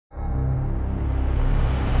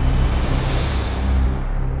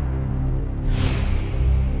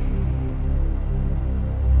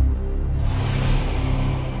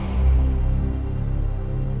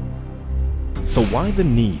So why the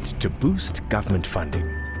need to boost government funding?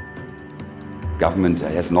 Government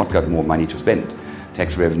has not got more money to spend.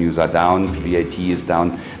 Tax revenues are down, VAT is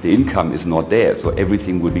down, the income is not there, so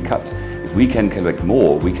everything will be cut. If we can collect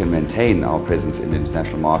more, we can maintain our presence in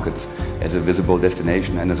international markets as a visible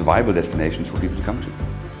destination and as a viable destination for people to come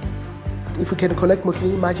to. If we can collect more,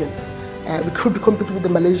 can you imagine? We could be competing with the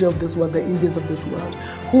Malaysia of this world, the Indians of this world,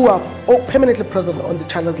 who are all permanently present on the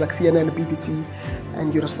channels like CNN, BBC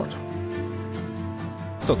and Eurosport.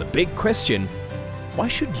 So the big question, why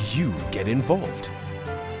should you get involved?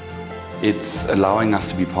 It's allowing us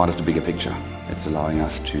to be part of the bigger picture. It's allowing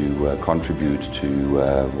us to contribute to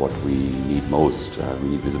what we need most. We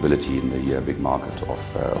need visibility in the big market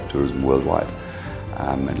of tourism worldwide.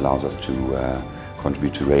 It allows us to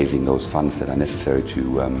contribute to raising those funds that are necessary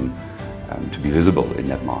to be visible in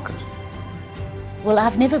that market. Well,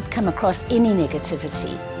 I've never come across any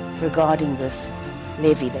negativity regarding this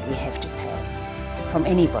levy that we have to pay from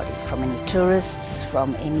anybody, from any tourists,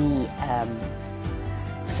 from any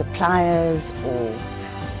suppliers or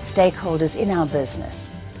stakeholders in our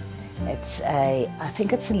business. I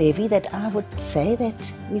think it's a levy that I would say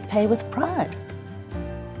that we pay with pride,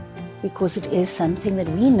 because it is something that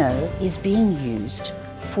we know is being used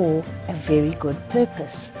for a very good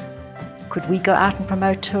purpose. Could we go out and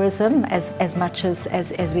promote tourism as much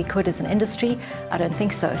as we could as an industry? I don't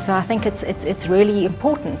think so. So I think it's really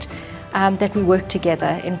important that we work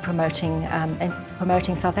together in promoting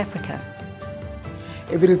South Africa.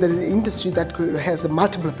 If there is an industry that has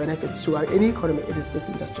multiple benefits to any economy, it is this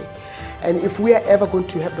industry. And if we are ever going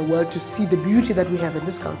to have the world to see the beauty that we have in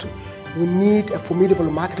this country, we need a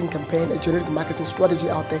formidable marketing campaign, a generic marketing strategy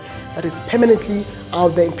out there that is permanently out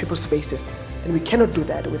there in people's faces. And we cannot do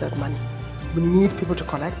that without money. We need people to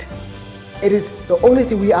collect. It is the only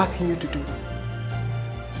thing we're asking you to do.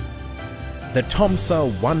 The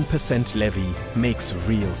TOMSA 1% levy makes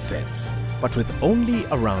real sense. But with only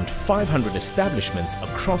around 500 establishments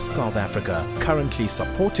across South Africa currently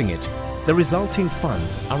supporting it, the resulting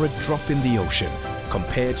funds are a drop in the ocean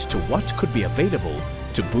compared to what could be available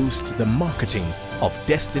to boost the marketing of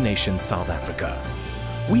Destination South Africa.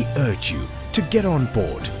 We urge you to get on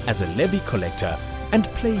board as a levy collector and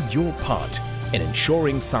play your part in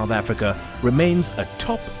ensuring South Africa remains a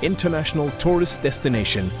top international tourist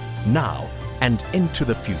destination now and into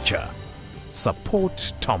the future.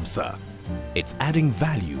 Support TOMSA. It's adding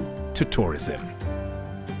value to tourism.